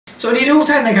สวัสดีทุก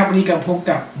ท่านนะครับวันนี้กับพบ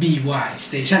กับ BY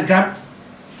Station ครับ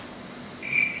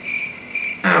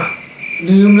อ้าว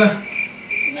ลืมเลย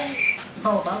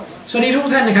สวัสดีทุก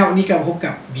ท่านนะครับวันนี้กับพบ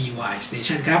กับ BY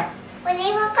Station ครับวันนี้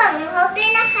พบกับน้องพบด้วย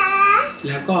นะคะแ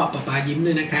ล้วก็ป๊ายิ้ม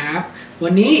ด้วยนะครับวั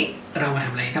นนี้เรามาท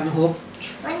ำอะไรครับน้องพบ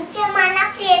วันจะมานับ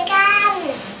เหรียญกัน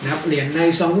นับเหรียญใน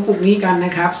ซองกระปุกนี้กันน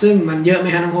ะครับซึ่งมันเยอะไหม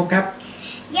ครับน้องพบครับ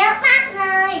เยอะมากเล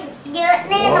ยเยอะ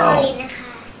แน่นอนเลยนะคะ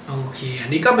โอเคอั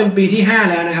นนี้ก็เป็นปีที่5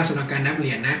แล้วนะครับสำหรับการนับเห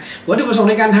รียญนะวัตถุประสงค์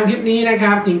ในการทำคลิปนี้นะค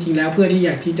รับจริงๆแล้วเพื่อที่อย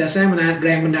ากที่จะสร้างแร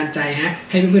งบันดาลใจ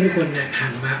ให้เพื่อนๆทุกคนเนี่ยหั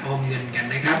นมาออมเงินกัน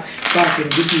นะครับก็เป็น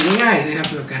วิธีง่ายๆนะครับ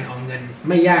สำหรับการออมเงิน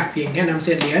ไม่ยากเพียงแค่นำเศ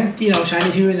ษเหรียญที่เราใช้ใน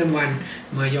ชีวิตประจำวัน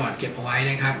มาหยอดเก็บเอาไว้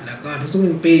นะครับแล้วก็ทุก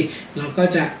ๆ1 ปีเราก็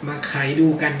จะมาไขดู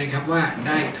กันนะครับว่าไ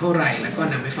ด้เท่าไหร่แล้วก็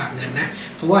นำไปฝากเงินนะ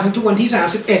เพราะว่าทุกๆวันที่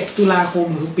31 ตุลาคม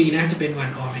ของทุกปีนะจะเป็นวัน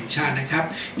ออมแห่งชาตินะครับ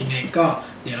ยังไงก็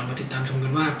เดี๋ยวเรามาติดตามชมกั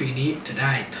นว่าปีนี้จะไ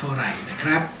ด้เท่าไหร่นะค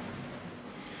รับ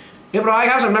เรียบร้อย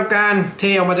ครับสำหรับการเท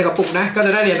ออกมาจากกระปุกนะก็จ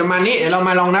ะได้เหรียญประมาณนี้เดี๋ยวเรา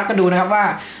มาลองนับกันดูนะครับว่า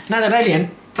น่าจะได้เหรียญ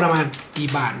ประมาณกี่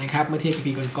บาทนะครับเมื่อเทียบกับ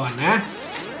ปีก่อนๆนะ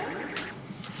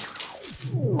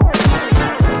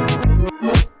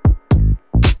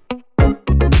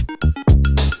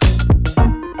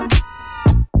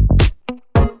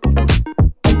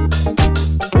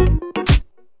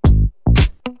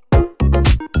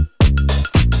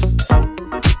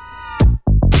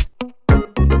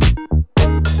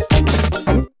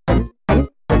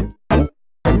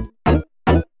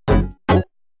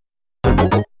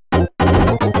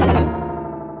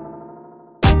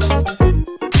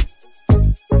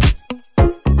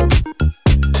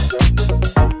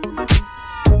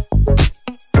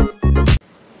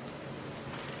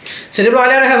เสร็จเรียบร้อย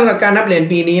แล้วนะครับสำหรับการนับเหรียญ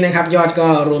ปีนี้นะครับยอดก็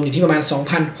รวมอยู่ที่ประมาณ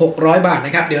 2,600 บาทน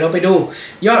ะครับเดี๋ยวเราไปดู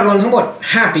ยอดรวมทั้งหมด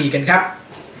5 ปีกันครับ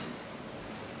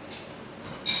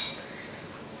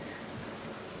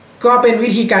ก็เป็นวิ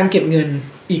ธีการเก็บเงิน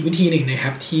อีกวิธีหนึ่งนะค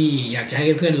รับที่อยากจะให้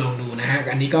เพื่อนๆลองดูนะฮะ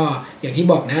อันนี้ก็อย่างที่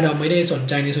บอกนะเราไม่ได้สน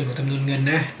ใจในส่วนของจำนวนเงิน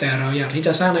นะแต่เราอยากที่จ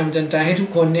ะสร้างแรงบันดาลใจให้ทุก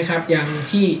คนนะครับยัง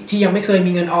ที่ยังไม่เคย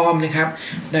มีเงินออมนะครับ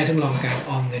ได้ทดลองการ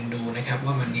ออมเงินดูนะครับ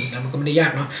ว่ามันนี้แล้วมันก็ไม่ได้ยา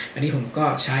กเนาะอันนี้ผมก็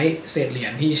ใช้เศษเหรีย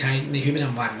ญที่ใช้ในชีวิตประจ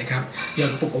ำวันนะครับหยอด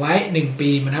กระปุกเอาไว้1 ปี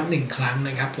มานับ1 ครั้ง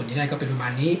นะครับผลที่ได้ก็เป็นประมา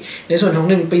ณนี้ในส่วนของ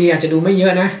1 ปีอาจจะดูไม่เยอ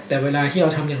ะนะแต่เวลาที่เรา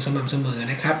ทำอย่างสม่ำเสมอ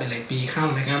นะครับหลายๆปีเข้า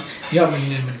นะครับยอดเ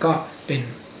งินมันก็เป็น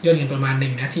ยอดเงินประมาณหนึ่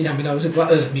งนะที่ทำให้เรารู้สึกว่า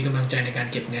มีกำลังใจในการ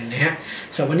เก็บเงินนะฮะ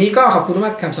สำหรับวันนี้ก็ขอบคุณม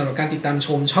ากครับสำหรับการติดตามช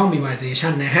มช่อง BY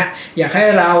Station นะฮะอยากให้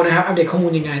เรานะครับอัปเดตข้อมู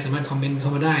ลยังไงสามารถคอมเมนต์เข้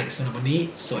ามาได้สำหรับวันนี้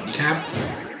สวัสดีครับ